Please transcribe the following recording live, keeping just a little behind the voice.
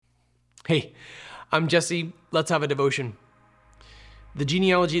Hey, I'm Jesse. Let's have a devotion. The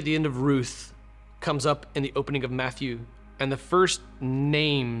genealogy at the end of Ruth comes up in the opening of Matthew, and the first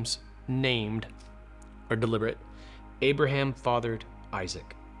names named are deliberate. Abraham fathered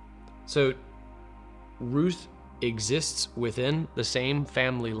Isaac. So Ruth exists within the same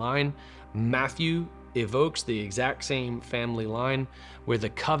family line. Matthew evokes the exact same family line where the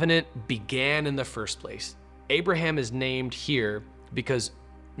covenant began in the first place. Abraham is named here because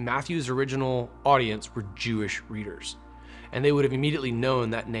Matthew's original audience were Jewish readers, and they would have immediately known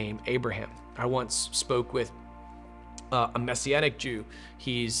that name, Abraham. I once spoke with a Messianic Jew.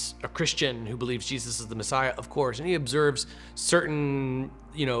 He's a Christian who believes Jesus is the Messiah, of course, and he observes certain,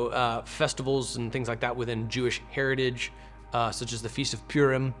 festivals and things like that within Jewish heritage, such as the Feast of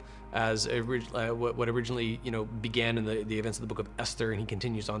Purim, as what originally began in the events of the book of Esther, and he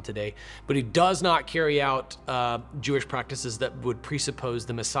continues on today. But he does not carry out Jewish practices that would presuppose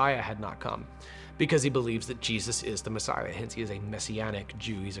the Messiah had not come, because he believes that Jesus is the Messiah. Hence, he is a Messianic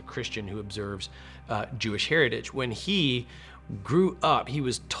Jew. He's a Christian who observes Jewish heritage. When he grew up, he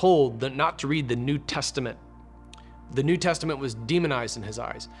was told that not to read the New Testament. The New Testament was demonized in his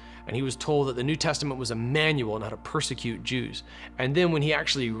eyes, and he was told that the New Testament was a manual on how to persecute Jews. And then when he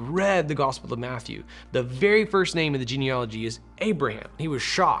actually read the Gospel of Matthew, the very first name in the genealogy is Abraham. He was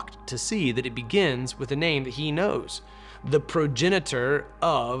shocked to see that it begins with a name that he knows, the progenitor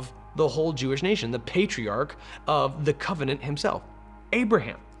of the whole Jewish nation, the patriarch of the covenant himself,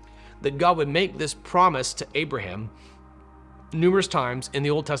 Abraham. That God would make this promise to Abraham numerous times in the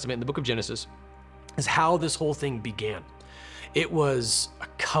Old Testament, in the book of Genesis, is how this whole thing began. It was a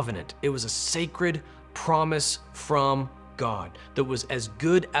covenant. It was a sacred promise from God that was as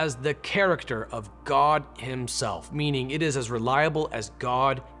good as the character of God himself, meaning it is as reliable as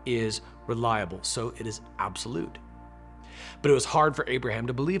God is reliable. So it is absolute. But it was hard for Abraham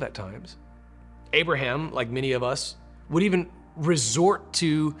to believe at times. Abraham, like many of us, would even resort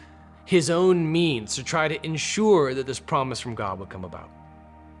to his own means to try to ensure that this promise from God would come about.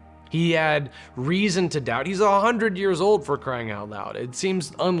 He had reason to doubt. He's 100 years old, for crying out loud. It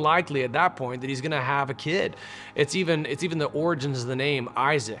seems unlikely at that point that he's going to have a kid. It's even the origins of the name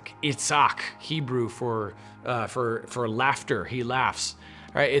Isaac, Itzhak, Hebrew for laughter. He laughs.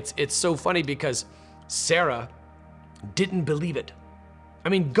 All right? It's so funny because Sarah didn't believe it. I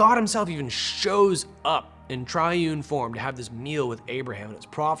mean, God himself even shows up in triune form to have this meal with Abraham, and it's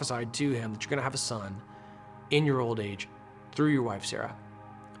prophesied to him that you're going to have a son in your old age through your wife, Sarah.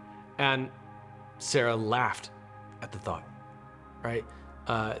 And Sarah laughed at the thought, right?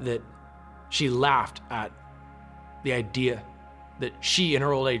 That she laughed at the idea that she in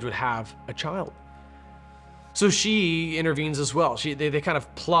her old age would have a child. So she intervenes as well. They kind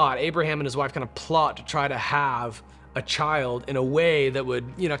of plot, Abraham and his wife kind of plot to try to have a child in a way that would,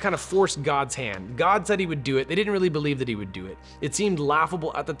 kind of force God's hand. God said he would do it. They didn't really believe that he would do it. It seemed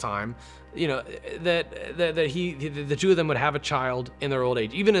laughable at the time, that the two of them would have a child in their old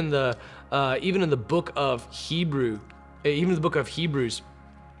age. Even in the book of Hebrews,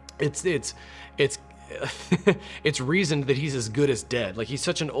 it's it's reasoned that he's as good as dead. Like, he's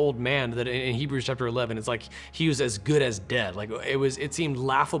such an old man that in Hebrews chapter 11, it's like he was as good as dead. Like, it seemed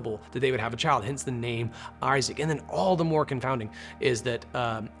laughable that they would have a child, hence the name Isaac. And then all the more confounding is that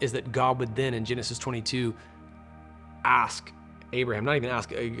God would then in Genesis 22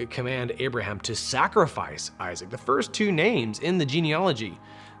 command Abraham to sacrifice Isaac. The first two names in the genealogy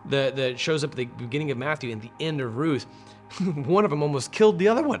that shows up at the beginning of Matthew and the end of Ruth, one of them almost killed the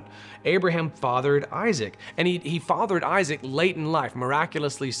other one. Abraham fathered Isaac, and he fathered Isaac late in life,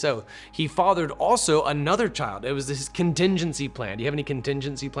 miraculously so. He fathered also another child. It was this contingency plan. Do you have any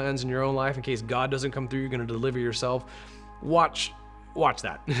contingency plans in your own life in case God doesn't come through? You're going to deliver yourself. Watch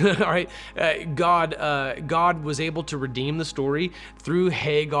that. All right. God was able to redeem the story through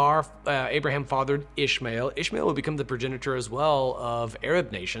Hagar. Abraham fathered Ishmael. Ishmael would become the progenitor as well of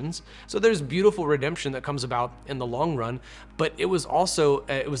Arab nations. So there's beautiful redemption that comes about in the long run. But it was also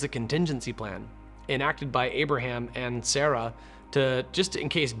a contingency plan enacted by Abraham and Sarah just in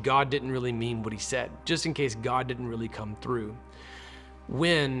case God didn't really mean what he said, just in case God didn't really come through.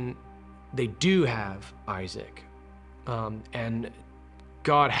 When they do have Isaac, and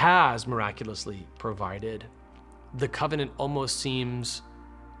God has miraculously provided, the covenant almost seems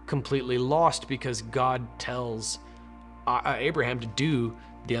completely lost because God tells Abraham to do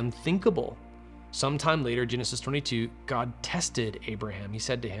the unthinkable. Sometime later, Genesis 22, God tested Abraham. He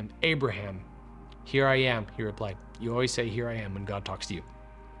said to him, "Abraham, here I am," he replied. You always say, "Here I am," when God talks to you.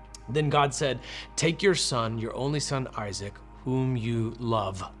 Then God said, "Take your son, your only son Isaac, whom you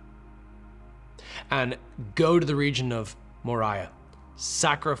love, and go to the region of Moriah.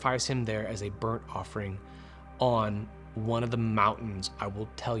 sacrifice him there as a burnt offering on one of the mountains I will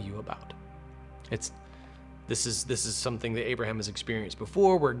tell you about. This is something that Abraham has experienced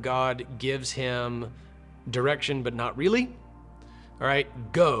before, where God gives him direction, but not really. All right,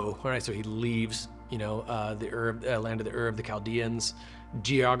 go. All right, so he leaves, the land of the Ur of the Chaldeans.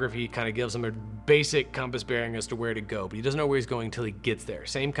 Geography kind of gives him a basic compass bearing as to where to go, but he doesn't know where he's going until he gets there.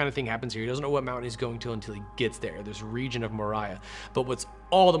 Same kind of thing happens here. He doesn't know what mountain he's going to until he gets there, this region of Moriah. But what's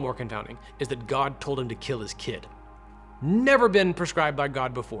all the more confounding is that God told him to kill his kid. Never been prescribed by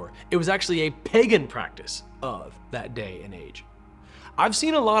God before. It was actually a pagan practice of that day and age. I've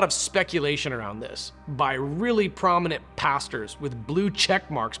seen a lot of speculation around this by really prominent pastors with blue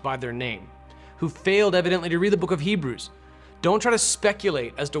check marks by their name, who failed evidently to read the book of Hebrews. Don't try to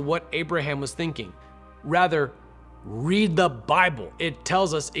speculate as to what Abraham was thinking. Rather, read the Bible. It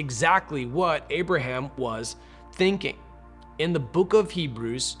tells us exactly what Abraham was thinking. In the book of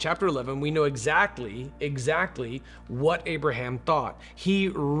Hebrews, chapter 11, we know exactly what Abraham thought. He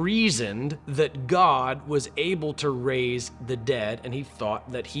reasoned that God was able to raise the dead, and he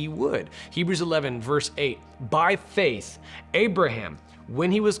thought that he would. Hebrews 11, verse 8, by faith, Abraham,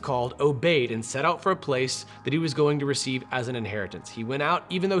 when he was called, obeyed and set out for a place that he was going to receive as an inheritance. He went out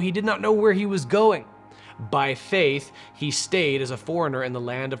even though he did not know where he was going. By faith, he stayed as a foreigner in the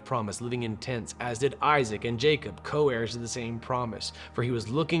land of promise, living in tents, as did Isaac and Jacob, co-heirs of the same promise. For he was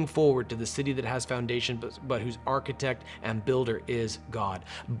looking forward to the city that has foundation, but whose architect and builder is God.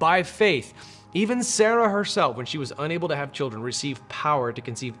 By faith, even Sarah herself, when she was unable to have children, received power to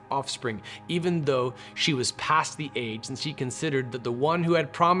conceive offspring, even though she was past the age, since she considered that the one who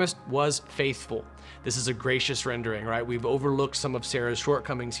had promised was faithful. This is a gracious rendering, right? We've overlooked some of Sarah's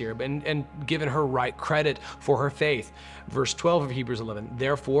shortcomings here and given her right credit for her faith. Verse 12 of Hebrews 11,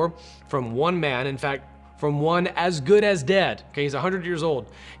 therefore, from one man, in fact, from one as good as dead, okay, he's 100 years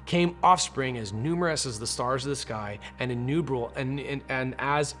old, came offspring as numerous as the stars of the sky and innumerable and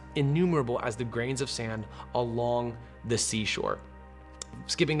as innumerable as the grains of sand along the seashore.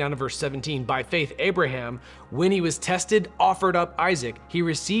 Skipping down to verse 17, by faith, Abraham, when he was tested, offered up Isaac. He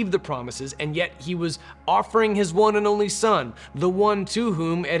received the promises, and yet he was offering his one and only son, the one to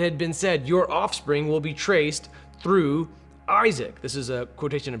whom it had been said, your offspring will be traced through Isaac. This is a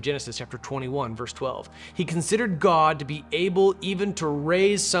quotation of Genesis chapter 21, verse 12. He considered God to be able even to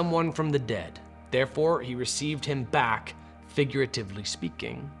raise someone from the dead. Therefore, he received him back, figuratively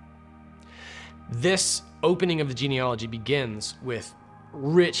speaking. This opening of the genealogy begins with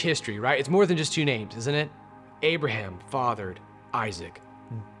rich history, right? It's more than just two names, isn't it? Abraham fathered Isaac.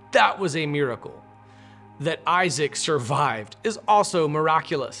 That was a miracle. That Isaac survived is also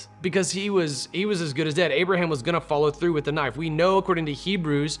miraculous because he was as good as dead. Abraham was going to follow through with the knife. We know, according to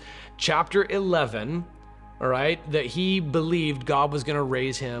Hebrews chapter 11, all right, that he believed God was going to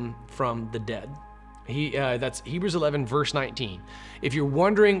raise him from the dead. That's Hebrews 11, verse 19. If you're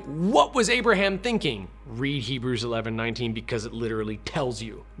wondering what was Abraham thinking, read Hebrews 11, 19, because it literally tells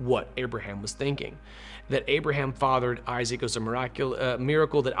you what Abraham was thinking. That Abraham fathered Isaac was a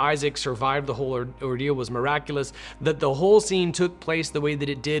miracle. That Isaac survived the whole ordeal was miraculous. That the whole scene took place the way that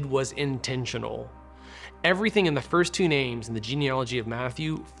it did was intentional. Everything in the first two names in the genealogy of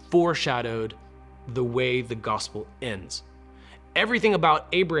Matthew foreshadowed the way the gospel ends. Everything about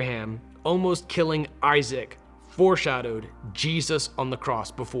Abraham almost killing Isaac foreshadowed Jesus on the cross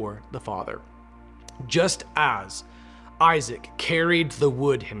before the Father. Just as Isaac carried the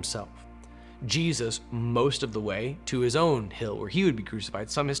wood himself, Jesus most of the way to his own hill where he would be crucified.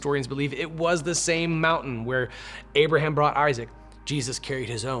 Some historians believe it was the same mountain where Abraham brought Isaac. Jesus carried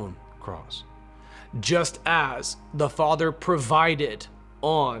his own cross. Just as the Father provided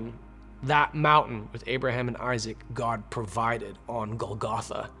on that mountain with Abraham and Isaac, God provided on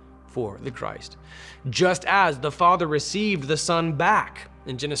Golgotha for the Christ. Just as the Father received the Son back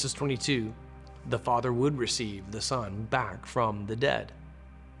in Genesis 22, the Father would receive the Son back from the dead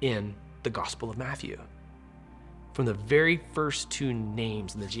in the Gospel of Matthew. From the very first two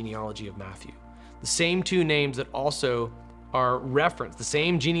names in the genealogy of Matthew, the same two names that also are referenced, the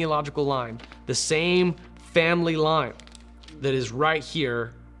same genealogical line, the same family line that is right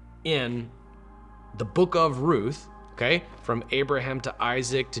here in the book of Ruth, okay, from Abraham to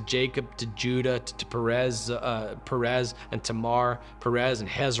Isaac to Jacob to Judah to Perez and Tamar, Perez and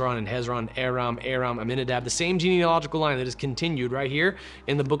Hezron, Aram, Aminadab. The same genealogical line that is continued right here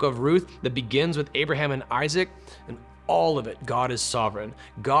in the book of Ruth that begins with Abraham and Isaac, and all of it, God is sovereign.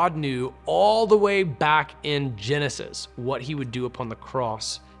 God knew all the way back in Genesis what he would do upon the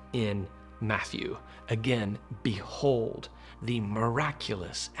cross in Matthew. Again, behold the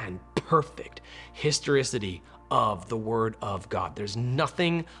miraculous and perfect historicity of the Word of God. There's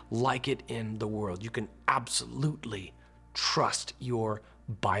nothing like it in the world. You can absolutely trust your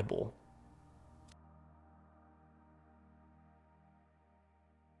Bible.